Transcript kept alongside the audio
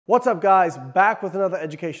What's up, guys? Back with another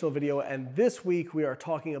educational video, and this week we are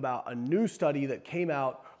talking about a new study that came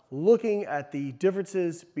out looking at the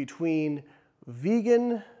differences between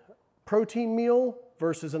vegan protein meal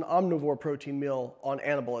versus an omnivore protein meal on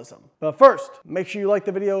anabolism. But first, make sure you like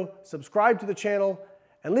the video, subscribe to the channel,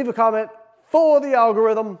 and leave a comment for the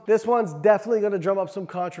algorithm. This one's definitely going to drum up some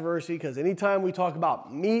controversy because anytime we talk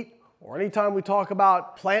about meat, or anytime we talk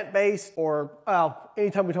about plant-based, or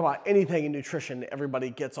anytime we talk about anything in nutrition, everybody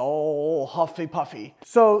gets all huffy puffy.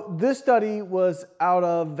 So this study was out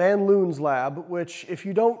of Van Loon's lab, which if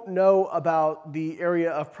you don't know about the area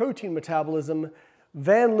of protein metabolism,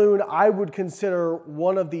 Van Loon I would consider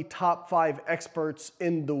one of the top 5 experts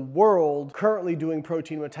in the world currently doing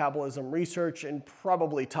protein metabolism research, and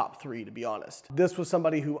probably top 3 to be honest. This was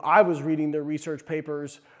somebody who I was reading their research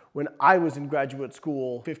papers when I was in graduate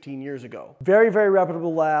school 15 years ago. Very, very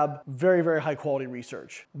reputable lab, very, very high quality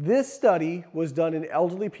research. This study was done in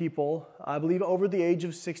elderly people, I believe over the age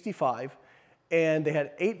of 65, and they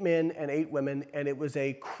had 8 men and 8 women, and it was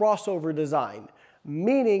a crossover design,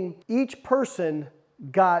 meaning each person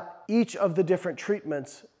got each of the different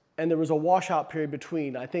treatments and there was a washout period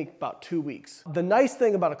between, I think about 2 weeks. The nice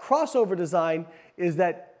thing about a crossover design is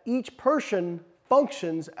that each person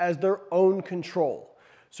functions as their own control.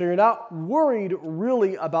 So you're not worried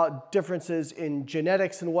really about differences in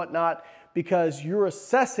genetics and whatnot, because you're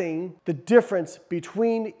assessing the difference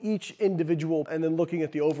between each individual and then looking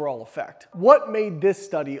at the overall effect. What made this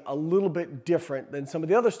study a little bit different than some of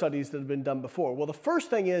the other studies that have been done before? Well, the first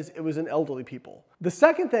thing is it was in elderly people. The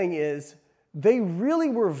second thing is they really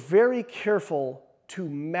were very careful to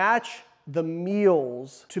match the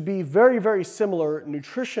meals to be very, very similar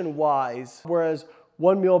nutrition-wise, whereas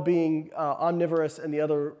one meal being omnivorous and the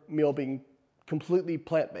other meal being completely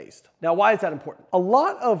plant-based. Now, why is that important? A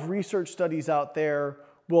lot of research studies out there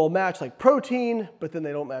will match like protein, but then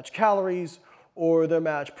they don't match calories, or they'll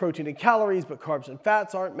match protein and calories, but carbs and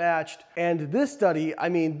fats aren't matched. And this study, I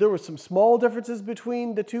mean, there were some small differences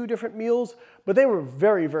between the 2 different meals, but they were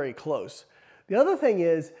very, very close. The other thing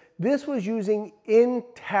is this was using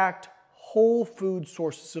intact whole food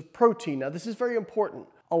sources of protein. Now, this is very important.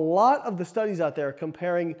 A lot of the studies out there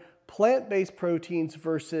comparing plant-based proteins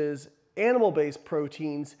versus animal-based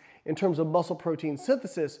proteins in terms of muscle protein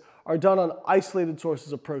synthesis are done on isolated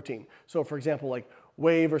sources of protein. So for example, like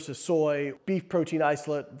whey versus soy, beef protein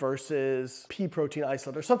isolate versus pea protein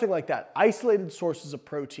isolate, or something like that. Isolated sources of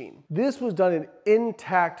protein. This was done in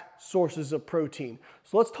intact sources of protein.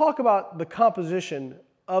 So let's talk about the composition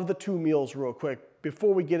of the 2 meals real quick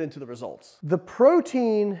before we get into the results. The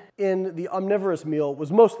protein in the omnivorous meal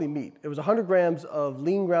was mostly meat. It was 100 grams of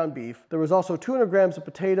lean ground beef. There was also 200 grams of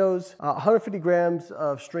potatoes, 150 grams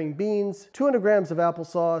of string beans, 200 grams of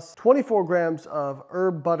applesauce, 24 grams of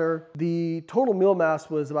herb butter. The total meal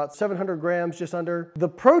mass was about 700 grams, just under. The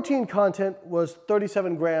protein content was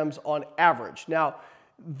 37 grams on average. Now,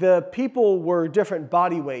 the people were different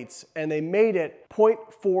body weights, and they made it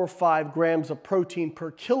 0.45 grams of protein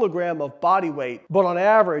per kilogram of body weight. But on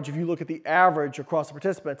average, if you look at the average across the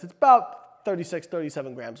participants, it's about 36,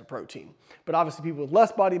 37 grams of protein. But obviously people with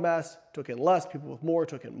less body mass took in less, people with more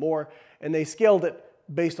took in more, and they scaled it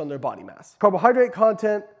based on their body mass. Carbohydrate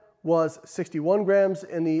content was 61 grams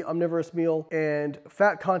in the omnivorous meal, and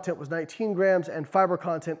fat content was 19 grams, and fiber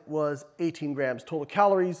content was 18 grams. Total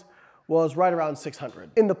calories was right around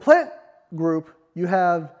 600. In the plant group, you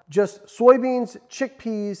have just soybeans,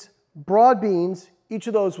 chickpeas, broad beans. Each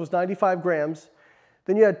of those was 95 grams.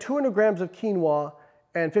 Then you had 200 grams of quinoa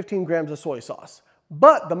and 15 grams of soy sauce.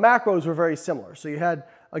 But the macros were very similar. So you had,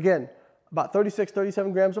 again, about 36,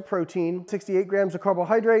 37 grams of protein, 68 grams of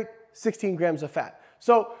carbohydrate, 16 grams of fat.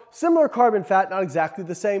 So similar carb and fat, not exactly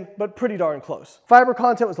the same, but pretty darn close. Fiber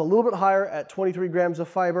content was a little bit higher at 23 grams of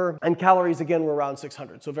fiber, and calories again were around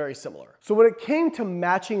 600, so very similar. So when it came to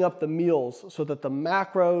matching up the meals so that the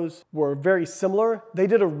macros were very similar, they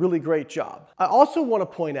did a really great job. I also want to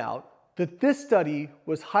point out that this study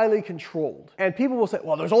was highly controlled. And people will say,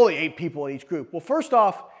 well, there's only 8 people in each group. Well, first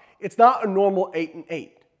off, it's not a normal 8 and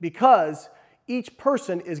 8, because each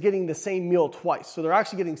person is getting the same meal twice. So they're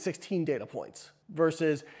actually getting 16 data points.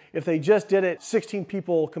 Versus if they just did it 16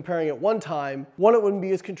 people comparing it one time, 1, it wouldn't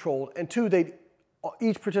be as controlled, and 2,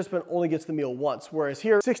 each participant only gets the meal once. Whereas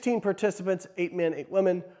here, 16 participants, 8 men, 8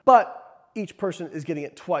 women, but each person is getting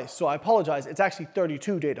it twice. So I apologize, it's actually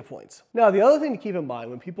 32 data points. Now, the other thing to keep in mind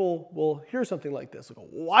when people will hear something like this, they'll go,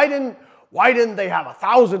 why didn't they have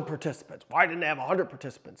 1,000 participants? Why didn't they have 100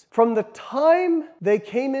 participants? From the time they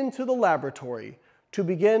came into the laboratory to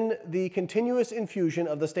begin the continuous infusion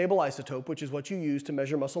of the stable isotope, which is what you use to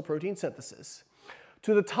measure muscle protein synthesis,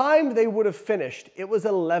 To the time they would have finished, it was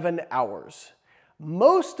 11 hours,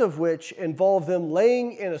 most of which involved them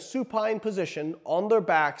laying in a supine position on their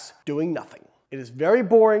backs doing nothing. It is very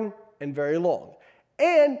boring and very long.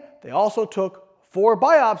 And they also took 4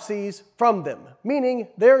 biopsies from them, meaning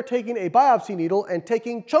they're taking a biopsy needle and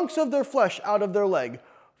taking chunks of their flesh out of their leg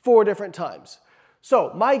 4 different times.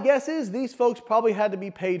 So my guess is these folks probably had to be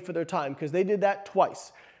paid for their time because they did that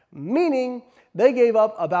twice, meaning they gave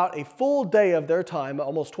up about a full day of their time,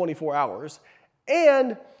 almost 24 hours,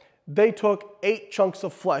 and they took 8 chunks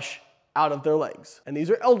of flesh out of their legs. And these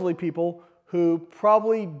are elderly people who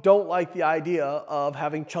probably don't like the idea of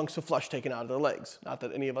having chunks of flesh taken out of their legs. Not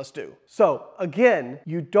that any of us do. So again,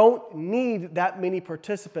 you don't need that many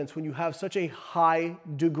participants when you have such a high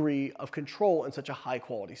degree of control in such a high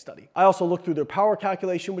quality study. I also looked through their power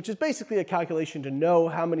calculation, which is basically a calculation to know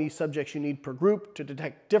how many subjects you need per group to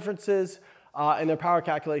detect differences, and their power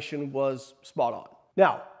calculation was spot on.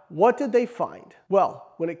 Now, what did they find?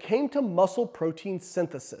 Well, when it came to muscle protein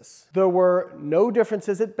synthesis, there were no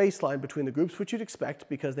differences at baseline between the groups, which you'd expect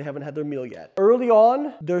because they haven't had their meal yet. Early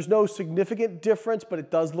on, there's no significant difference, but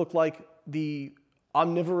it does look like the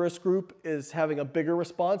omnivorous group is having a bigger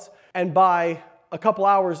response. And by a couple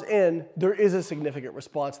hours in, there is a significant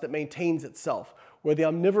response that maintains itself, where the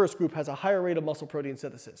omnivorous group has a higher rate of muscle protein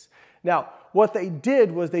synthesis. Now, what they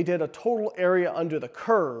did was they did a total area under the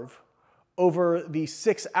curve over the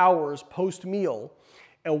 6 hours post-meal,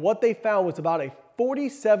 and what they found was about a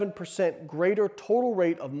 47% greater total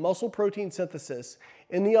rate of muscle protein synthesis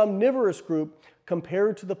in the omnivorous group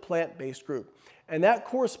compared to the plant-based group. And that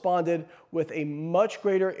corresponded with a much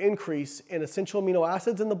greater increase in essential amino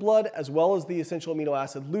acids in the blood, as well as the essential amino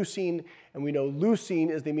acid leucine. And we know leucine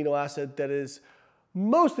is the amino acid that is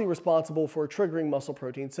mostly responsible for triggering muscle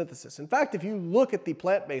protein synthesis. In fact, if you look at the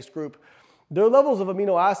plant-based group, their levels of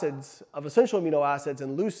amino acids, of essential amino acids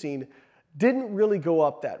and leucine, didn't really go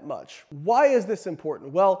up that much. Why is this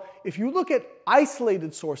important? Well, if you look at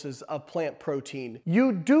isolated sources of plant protein,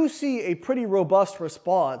 you do see a pretty robust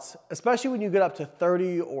response, especially when you get up to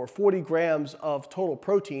 30 or 40 grams of total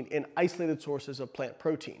protein in isolated sources of plant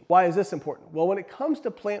protein. Why is this important? Well, when it comes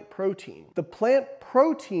to plant protein, the plant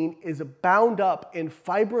protein is bound up in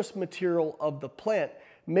fibrous material of the plant,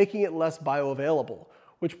 making it less bioavailable,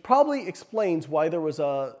 which probably explains why there was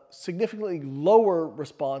a significantly lower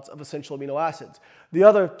response of essential amino acids. The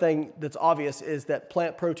other thing that's obvious is that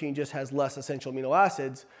plant protein just has less essential amino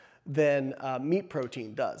acids than meat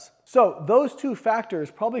protein does. So those 2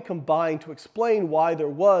 factors probably combine to explain why there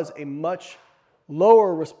was a much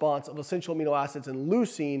lower response of essential amino acids and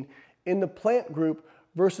leucine in the plant group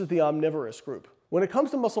versus the omnivorous group. When it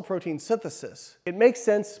comes to muscle protein synthesis, it makes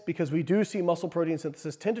sense because we do see muscle protein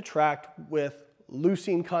synthesis tend to track with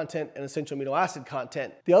leucine content and essential amino acid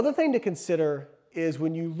content. The other thing to consider is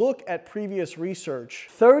when you look at previous research,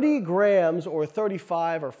 30 grams or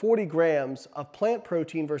 35 or 40 grams of plant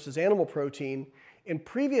protein versus animal protein in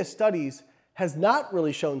previous studies has not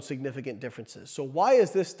really shown significant differences. So why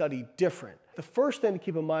is this study different? The first thing to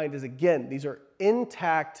keep in mind is, again, these are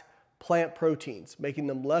intact plant proteins, making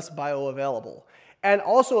them less bioavailable. And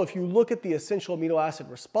also, if you look at the essential amino acid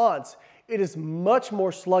response, it is much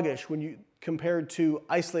more sluggish when you compared to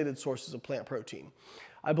isolated sources of plant protein.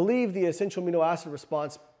 I believe the essential amino acid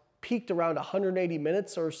response peaked around 180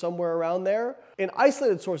 minutes or somewhere around there. In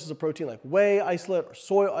isolated sources of protein like whey isolate or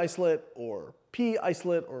soy isolate or pea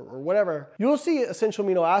isolate or whatever, you'll see essential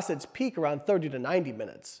amino acids peak around 30 to 90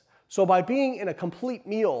 minutes. So by being in a complete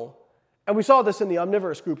meal, and we saw this in the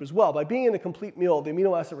omnivorous group as well, by being in a complete meal, the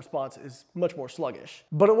amino acid response is much more sluggish.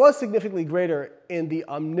 But it was significantly greater in the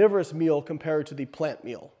omnivorous meal compared to the plant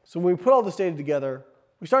meal. So when we put all this data together,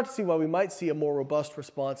 we start to see why we might see a more robust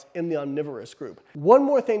response in the omnivorous group. One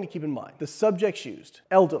more thing to keep in mind, the subjects used,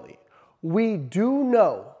 elderly. We do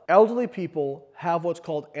know elderly people have what's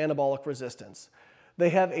called anabolic resistance.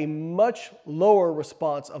 They have a much lower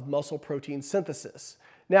response of muscle protein synthesis.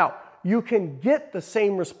 Now, you can get the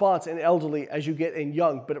same response in elderly as you get in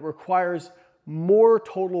young, but it requires more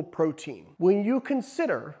total protein. When you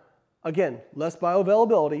consider, again, less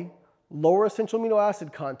bioavailability, lower essential amino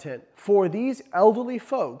acid content, for these elderly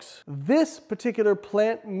folks, this particular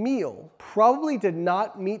plant meal probably did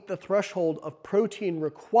not meet the threshold of protein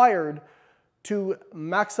required to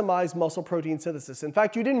maximize muscle protein synthesis. In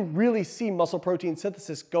fact, you didn't really see muscle protein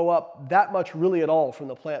synthesis go up that much really at all from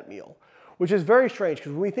the plant meal, which is very strange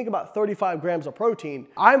because when we think about 35 grams of protein,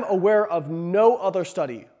 I'm aware of no other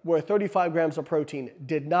study where 35 grams of protein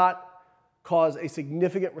did not cause a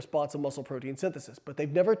significant response of muscle protein synthesis, but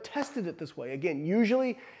they've never tested it this way. Again,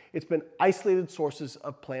 usually it's been isolated sources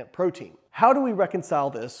of plant protein. How do we reconcile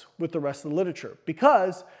this with the rest of the literature?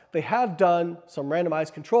 Because they have done some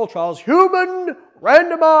randomized control trials, human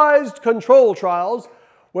randomized control trials,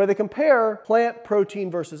 where they compare plant protein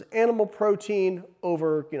versus animal protein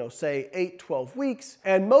over, say 8, 12 weeks.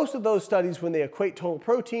 And most of those studies, when they equate total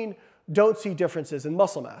protein, don't see differences in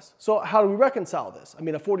muscle mass. So how do we reconcile this? I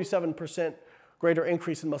mean, a 47% greater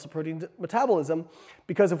increase in muscle protein metabolism,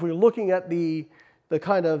 because if we're looking at the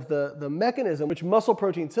mechanism, which muscle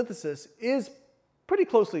protein synthesis is pretty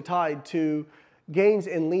closely tied to gains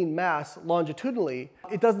in lean mass longitudinally,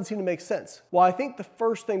 it doesn't seem to make sense. Well, I think the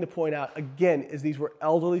first thing to point out, again, is these were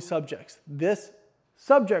elderly subjects. This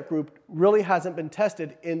subject group really hasn't been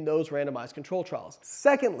tested in those randomized control trials.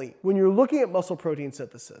 Secondly, when you're looking at muscle protein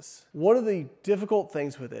synthesis, one of the difficult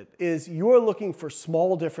things with it is you're looking for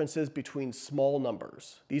small differences between small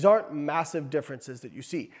numbers. These aren't massive differences that you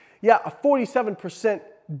see. Yeah, a 47%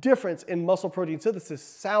 difference in muscle protein synthesis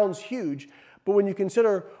sounds huge, but when you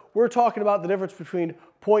consider we're talking about the difference between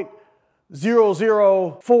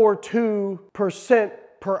 0.0042%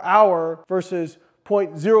 per hour versus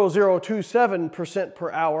 0.0027%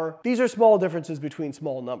 per hour. These are small differences between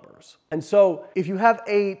small numbers. And so if you have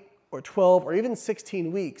 8 or 12 or even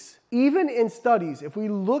 16 weeks, even in studies, if we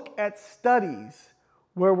look at studies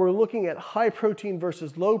where we're looking at high protein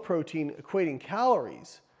versus low protein equating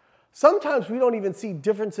calories, sometimes we don't even see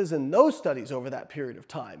differences in those studies over that period of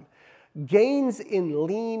time. Gains in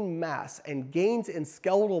lean mass and gains in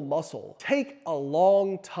skeletal muscle take a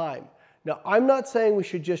long time. Now, I'm not saying we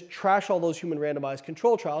should just trash all those human randomized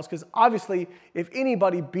control trials, because obviously, if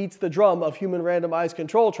anybody beats the drum of human randomized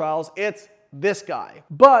control trials, it's this guy.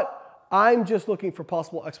 But I'm just looking for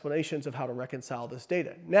possible explanations of how to reconcile this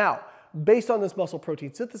data. Now, based on this muscle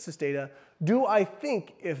protein synthesis data, do I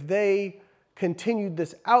think if they continued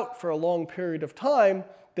this out for a long period of time,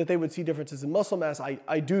 that they would see differences in muscle mass?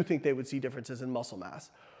 I do think they would see differences in muscle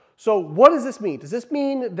mass. So what does this mean? Does this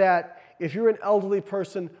mean that if you're an elderly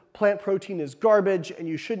person, plant protein is garbage and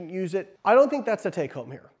you shouldn't use it? I don't think that's the take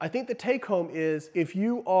home here. I think the take home is if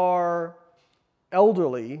you are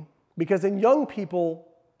elderly, because in young people,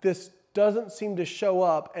 this doesn't seem to show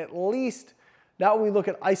up, at least not when we look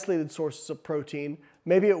at isolated sources of protein.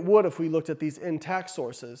 Maybe it would if we looked at these intact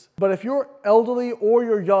sources. But if you're elderly or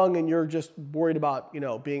you're young and you're just worried about,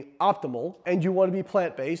 being optimal and you want to be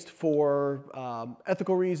plant-based for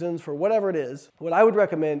ethical reasons, for whatever it is, what I would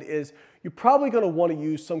recommend is you're probably going to want to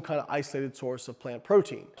use some kind of isolated source of plant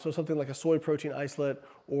protein. So something like a soy protein isolate,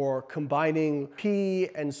 or combining pea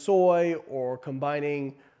and soy, or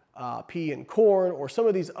combining pea and corn, or some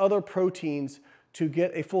of these other proteins to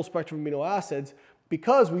get a full spectrum of amino acids,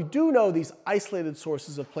 because we do know these isolated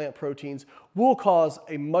sources of plant proteins will cause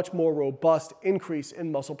a much more robust increase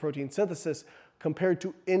in muscle protein synthesis compared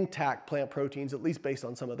to intact plant proteins, at least based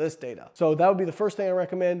on some of this data. So that would be the first thing I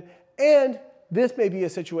recommend. And this may be a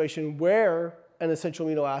situation where an essential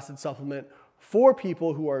amino acid supplement for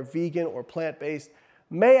people who are vegan or plant-based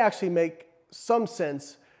may actually make some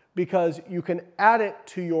sense, because you can add it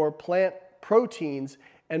to your plant proteins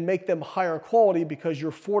and make them higher quality because you're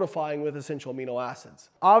fortifying with essential amino acids.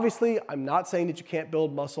 Obviously, I'm not saying that you can't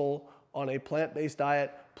build muscle on a plant-based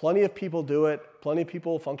diet. Plenty of people do it. Plenty of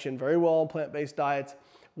people function very well on plant-based diets.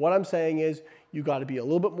 What I'm saying is you got to be a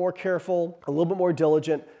little bit more careful, a little bit more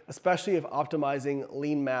diligent, especially if optimizing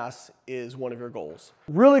lean mass is one of your goals.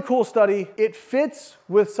 Really cool study. It fits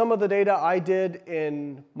with some of the data I did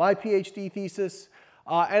in my PhD thesis,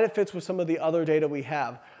 and it fits with some of the other data we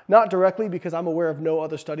have. Not directly, because I'm aware of no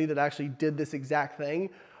other study that actually did this exact thing,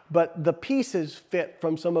 but the pieces fit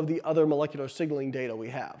from some of the other molecular signaling data we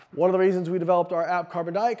have. One of the reasons we developed our app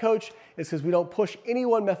Carbon Diet Coach is because we don't push any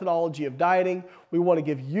one methodology of dieting. We want to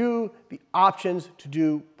give you the options to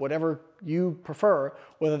do whatever you prefer,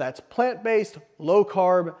 whether that's plant-based, low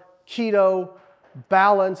carb, keto,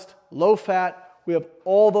 balanced, low fat. We have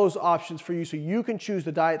all those options for you, so you can choose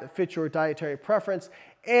the diet that fits your dietary preference,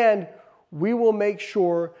 and we will make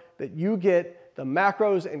sure that you get the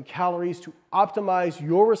macros and calories to optimize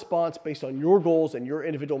your response based on your goals and your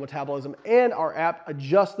individual metabolism, and our app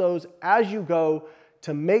adjusts those as you go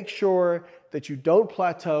to make sure that you don't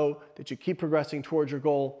plateau, that you keep progressing towards your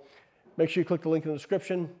goal. Make sure you click the link in the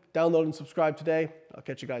description, download and subscribe today. I'll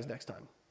catch you guys next time.